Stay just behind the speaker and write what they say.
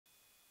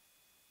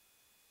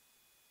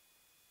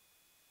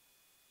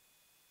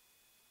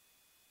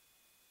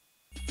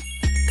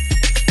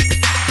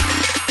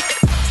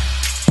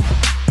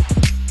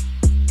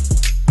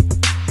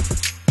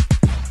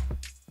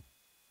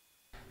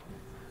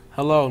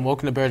Hello and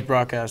welcome to Bears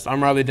Broadcast.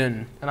 I'm Riley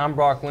Denton. And I'm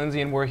Brock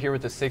Lindsay, and we're here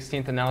with the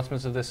 16th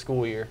announcements of this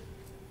school year.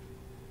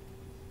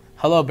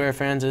 Hello Bear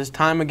fans, it's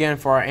time again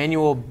for our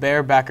annual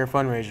Bear Backer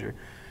fundraiser.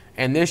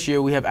 And this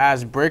year we have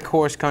asked Brick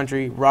Horse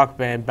Country Rock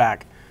Band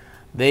back.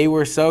 They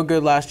were so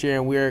good last year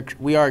and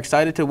we are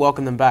excited to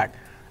welcome them back.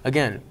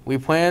 Again, we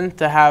plan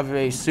to have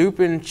a soup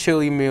and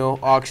chili meal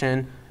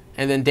auction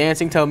and then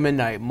dancing till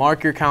midnight.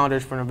 Mark your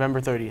calendars for November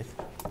 30th.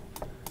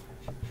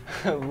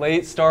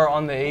 Late start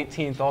on the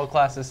 18th. All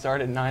classes start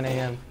at 9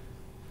 a.m.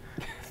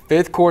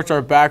 Fifth courts are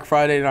back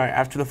Friday night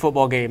after the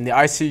football game. The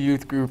IC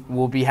Youth Group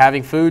will be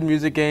having food,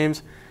 music,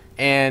 games,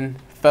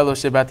 and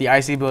fellowship at the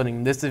IC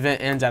building. This event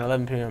ends at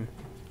 11 p.m.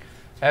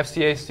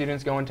 FCA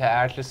students going to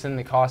Atchison.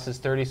 The cost is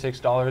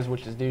 $36,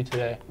 which is due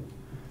today.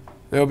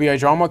 There will be a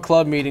drama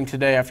club meeting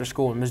today after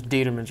school in Ms.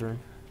 Dieterman's room.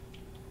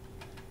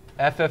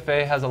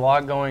 FFA has a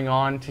lot going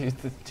on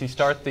to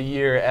start the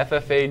year.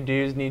 FFA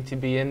dues need to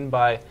be in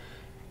by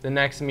the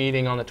next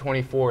meeting on the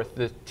 24th.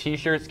 The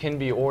t-shirts can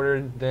be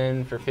ordered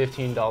then for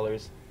 $15.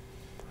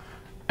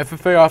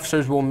 FFA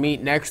officers will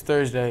meet next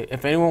Thursday.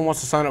 If anyone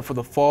wants to sign up for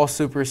the Fall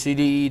Super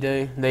CDE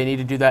Day, they need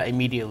to do that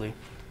immediately.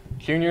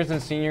 Juniors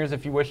and seniors,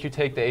 if you wish to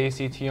take the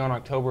ACT on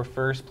October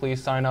 1st,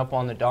 please sign up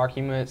on the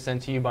document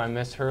sent to you by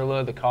Ms.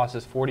 Hurla. The cost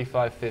is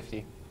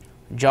 $45.50.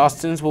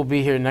 Jostens will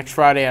be here next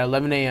Friday at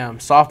 11 a.m.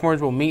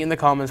 Sophomores will meet in the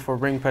Commons for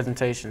ring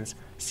presentations.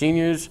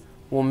 Seniors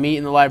will meet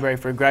in the library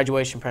for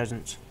graduation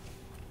presentations.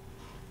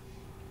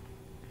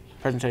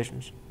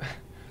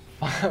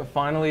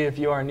 Finally, if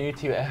you are new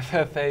to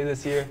FFA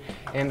this year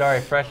and are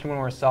a freshman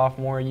or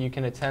sophomore, you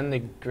can attend the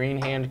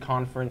Green Hand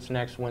Conference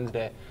next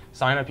Wednesday.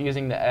 Sign up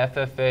using the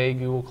FFA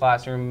Google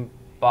Classroom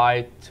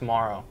by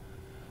tomorrow.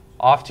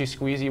 Off to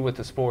Squeezy with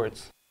the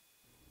sports.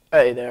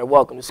 Hey there,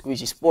 welcome to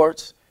Squeezy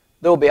Sports.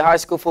 There will be a high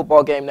school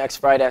football game next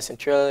Friday at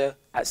Centralia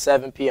at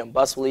 7 p.m.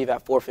 Bus will leave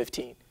at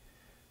 4:15.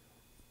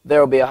 There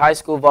will be a high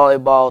school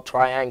volleyball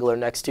triangular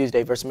next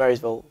Tuesday versus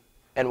Marysville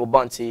and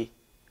Wabaunsee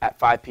at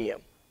 5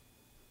 p.m.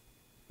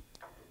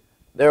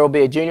 There will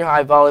be a junior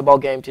high volleyball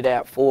game today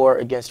at 4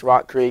 against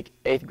Rock Creek,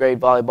 8th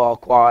grade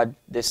volleyball quad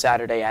this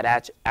Saturday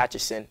at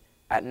Atchison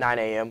at 9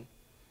 a.m.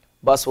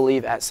 Bus will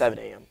leave at 7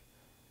 a.m.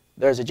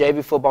 There's a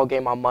JV football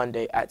game on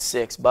Monday at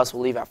 6. Bus will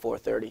leave at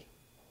 4:30.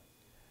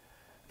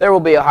 There will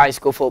be a high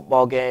school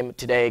football game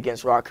today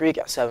against Rock Creek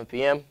at 7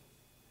 p.m.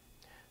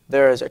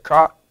 There is a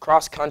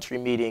cross-country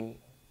meet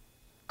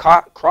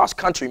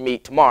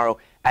tomorrow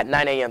at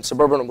 9 a.m.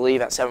 Suburban will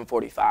leave at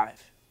 7:45.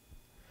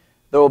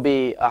 There will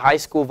be a high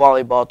school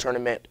volleyball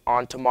tournament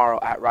on tomorrow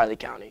at Riley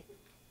County.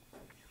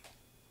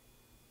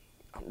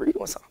 I'm reading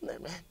what's on there,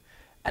 man.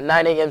 At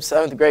 9 a.m.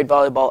 7th grade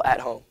volleyball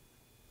at home.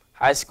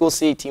 High school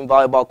C team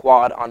volleyball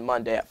quad on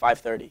Monday at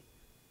 5:30.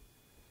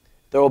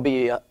 There will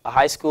be a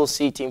high school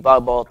C team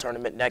volleyball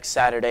tournament next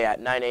Saturday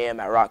at 9 a.m.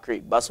 at Rock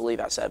Creek. Bus will leave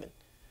at 7.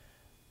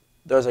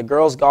 There's a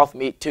girls golf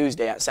meet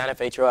Tuesday at Santa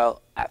Fe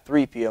Trail at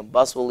 3 p.m.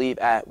 Bus will leave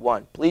at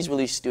 1. Please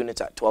release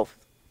students at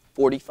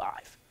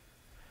 12:45.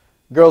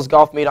 Girls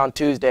golf meet on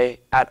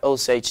Tuesday at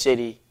Osage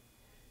City.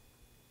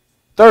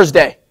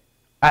 Thursday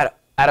at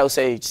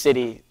Osage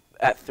City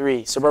at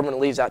 3. Suburban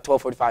leaves at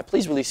 12:45.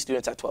 Please release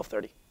students at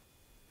 12:30.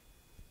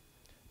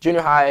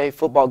 Junior high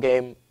football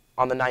game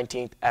on the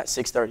 19th at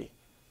 6:30.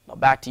 Now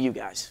back to you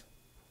guys.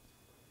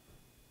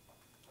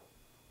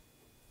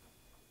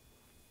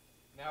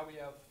 Now we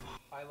have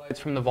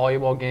highlights from the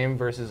volleyball game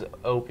versus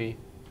Olpe.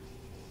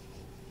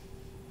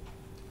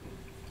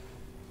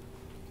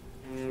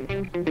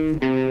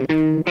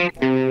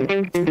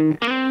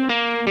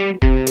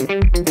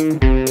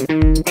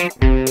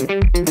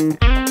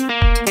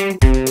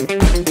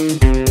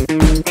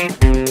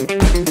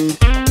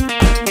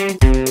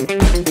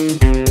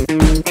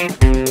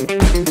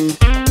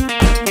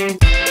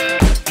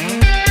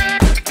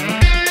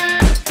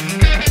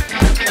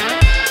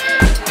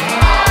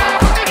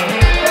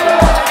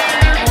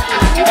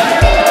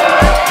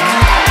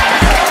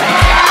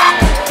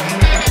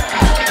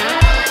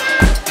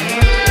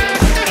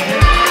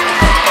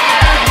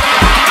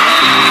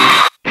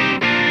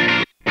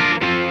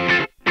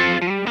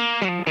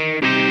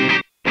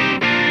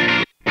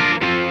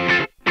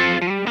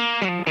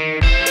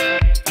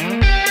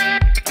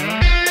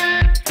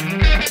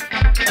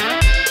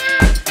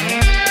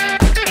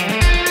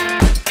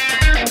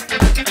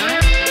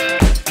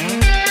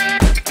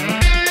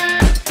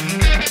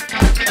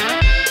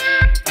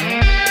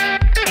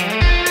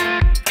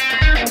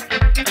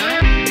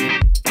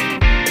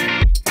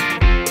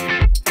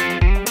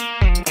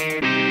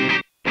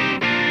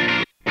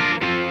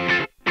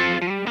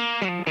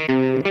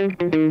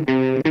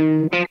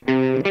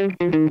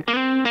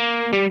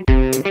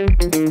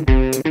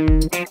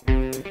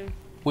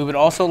 We would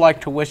also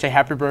like to wish a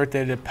happy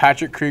birthday to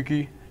Patrick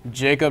Creaky,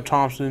 Jacob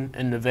Thompson,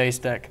 and Neve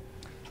Steck.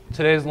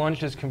 Today's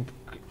lunch is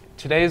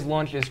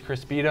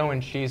Crispito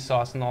and cheese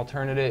sauce, and the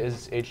alternative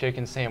is a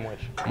chicken sandwich.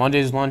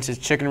 Monday's lunch is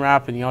chicken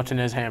wrap, and the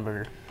alternate is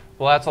hamburger.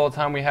 Well, that's all the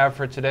time we have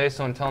for today,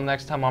 so until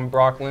next time, I'm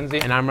Brock Lindsay.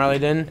 And I'm Riley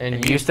Denton.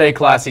 And you stay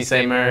classy,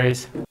 St.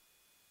 Mary's.